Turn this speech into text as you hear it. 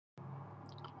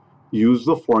use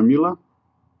the formula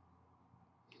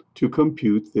to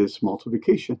compute this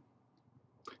multiplication.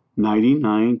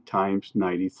 99 times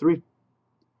 93.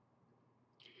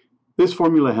 This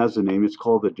formula has a name. It's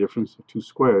called the difference of two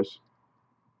squares.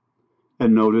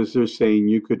 And notice they're saying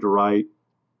you could write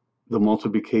the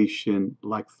multiplication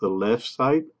like the left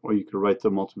side, or you could write the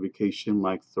multiplication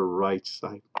like the right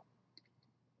side.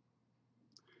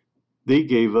 They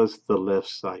gave us the left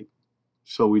side.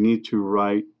 So we need to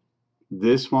write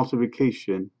this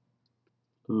multiplication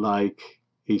like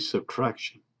a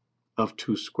subtraction of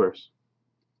two squares.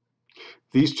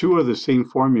 These two are the same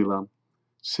formula,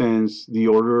 since the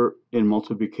order in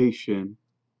multiplication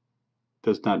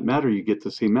does not matter. You get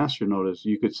the same answer. Notice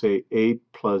you could say a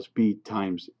plus b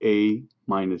times a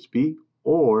minus b,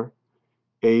 or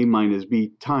a minus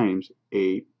b times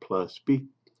a plus b.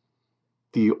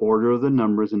 The order of the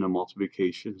numbers in the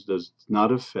multiplications does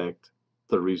not affect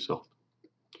the result.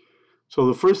 So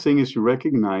the first thing is to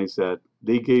recognize that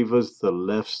they gave us the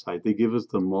left side. They give us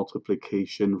the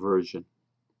multiplication version.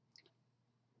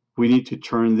 We need to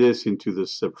turn this into the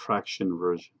subtraction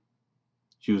version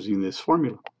using this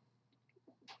formula.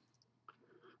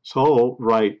 So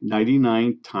write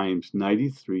 99 times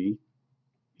 93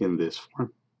 in this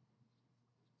form.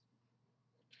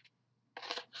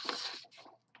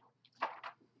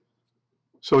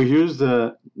 So here's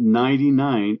the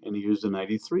 99 and here's the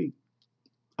 93.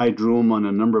 I drew them on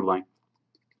a number line.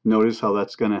 Notice how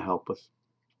that's going to help us.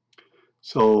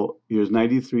 So here's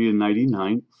 93 and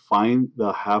 99. Find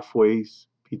the halfways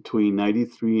between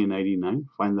 93 and 99.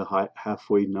 Find the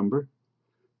halfway number.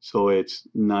 So it's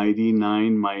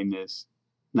 99 minus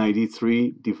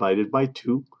 93 divided by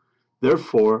 2.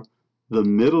 Therefore, the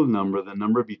middle number, the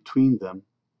number between them,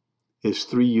 is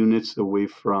 3 units away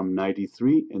from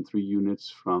 93 and 3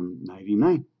 units from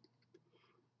 99.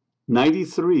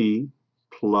 93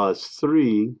 plus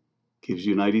 3 gives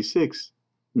you 96.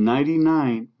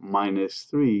 99 minus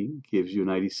 3 gives you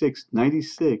 96.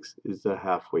 96 is the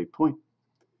halfway point.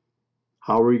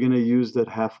 How are we going to use that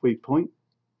halfway point?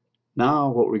 Now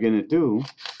what we're going to do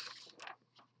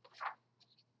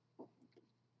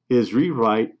is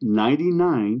rewrite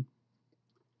 99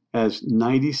 as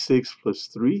 96 plus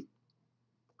 3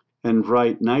 and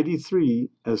write 93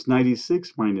 as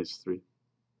 96 minus 3.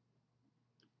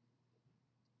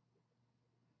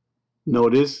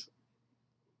 Notice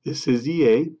this is the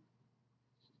A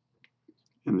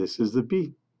and this is the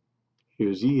B.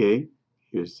 Here's the A,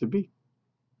 here's the B.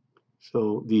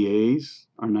 So the A's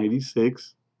are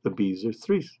 96, the B's are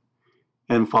 3's.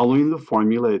 And following the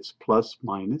formula, it's plus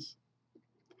minus.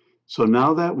 So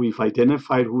now that we've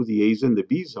identified who the A's and the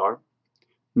B's are,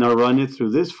 now run it through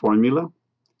this formula.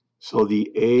 So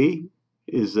the A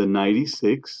is the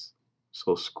 96,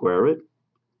 so square it,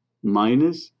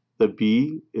 minus the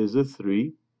B is a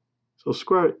 3, so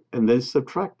square it, and then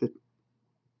subtract it.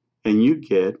 And you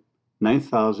get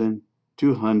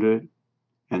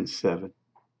 9,207.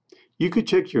 You could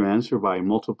check your answer by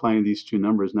multiplying these two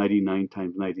numbers, 99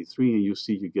 times 93, and you'll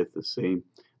see you get the same,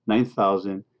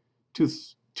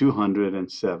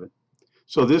 9,207.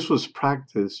 So this was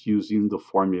practice using the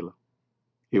formula.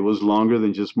 It was longer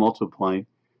than just multiplying,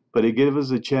 but it gave us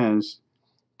a chance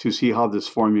to see how this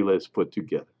formula is put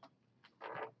together.